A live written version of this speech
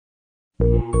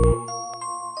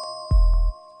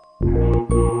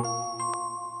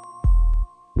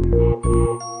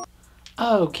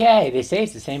Okay, they say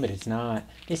it's the same, but it's not.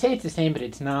 They say it's the same, but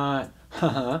it's not.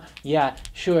 Haha, yeah,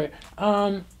 sure.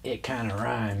 It kind of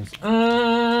rhymes.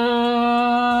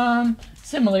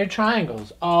 Similar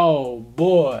triangles. Oh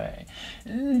boy.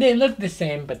 They look the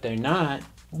same, but they're not.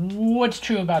 What's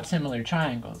true about similar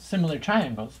triangles? Similar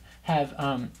triangles have,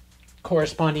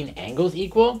 corresponding angles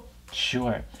equal?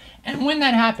 Sure. And when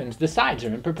that happens, the sides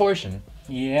are in proportion.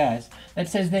 Yes. That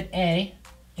says that A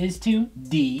is to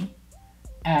D,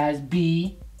 as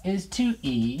B is to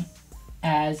E,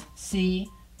 as C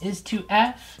is to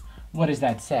F. What does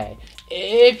that say?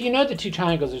 If you know the two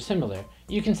triangles are similar,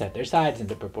 you can set their sides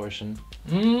into proportion.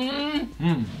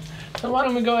 So why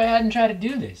don't we go ahead and try to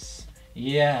do this?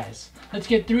 Yes, let's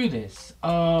get through this.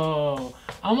 Oh,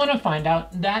 I want to find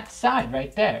out that side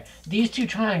right there. These two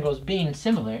triangles being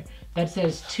similar, that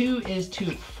says 2 is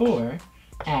to 4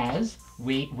 as,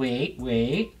 wait.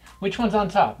 Which one's on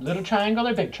top? Little triangle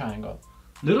or big triangle?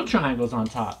 Little triangle's on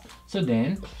top. So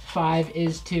then 5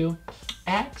 is to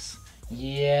X.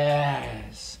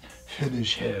 Yes,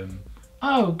 finish him.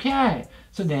 Okay,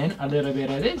 so then a little bit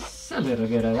of this, a little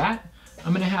bit of that.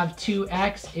 I'm gonna have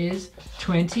 2x is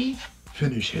 20.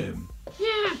 Finish him.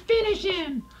 Yeah, finish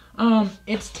him.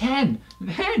 It's 10.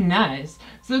 Very nice.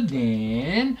 So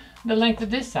then the length of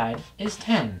this side is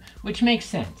 10, which makes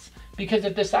sense. Because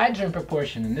if the sides are in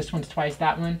proportion and this one's twice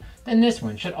that one, then this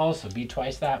one should also be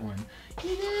twice that one.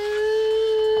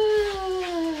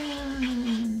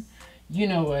 You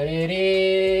know what it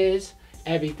is.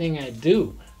 Everything I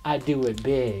do it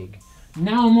big.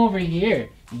 Now I'm over here.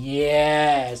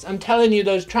 Yes, I'm telling you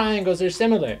those triangles are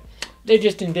similar. They're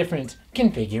just in different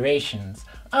configurations.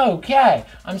 Okay,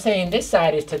 I'm saying this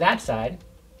side is to that side,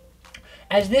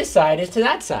 as this side is to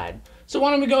that side. So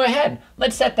why don't we go ahead?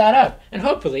 Let's set that up and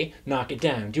hopefully knock it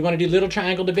down. Do you want to do little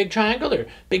triangle to big triangle or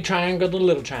big triangle to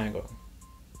little triangle?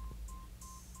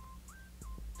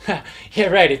 Yeah,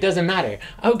 right, it doesn't matter.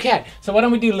 Okay, so why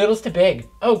don't we do littles to big?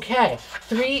 Okay,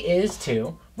 3 is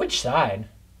to which side?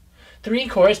 3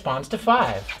 corresponds to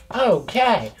 5.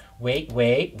 Okay,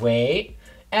 wait.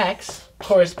 X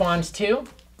corresponds to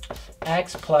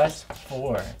X plus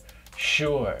 4.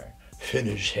 Sure,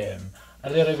 finish him. A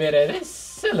little bit of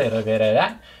this, a little bit of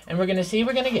that. And we're gonna see,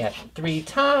 we're gonna get 3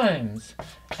 times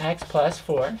X plus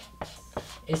 4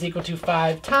 is equal to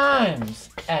 5 times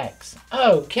X.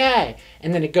 Okay,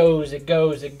 and then it goes.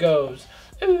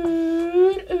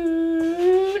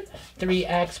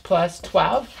 3x plus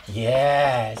 12.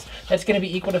 Yes, that's gonna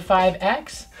be equal to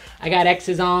 5x. I got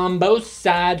x's on both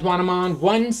sides, want them on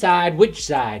one side. Which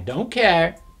side? Don't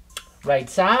care.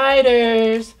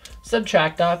 Right-siders.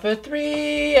 Subtract off of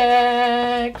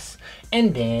 3x.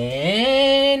 And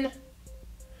then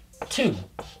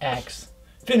 2x.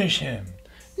 Finish him.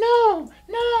 No,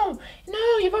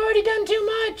 you've already done too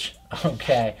much.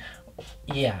 Okay,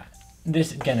 yeah,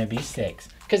 this is gonna be 6.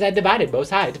 Because I divided both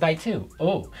sides by 2.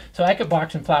 Oh, so I could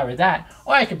box and flower that,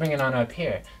 or I could bring it on up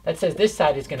here. That says this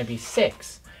side is gonna be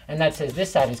 6. And that says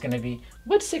this side is gonna be,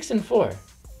 what's 6 and 4?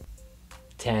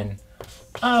 10.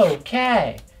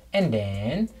 Okay, and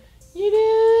then you do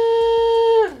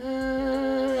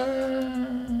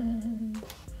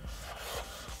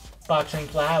box and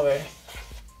flower.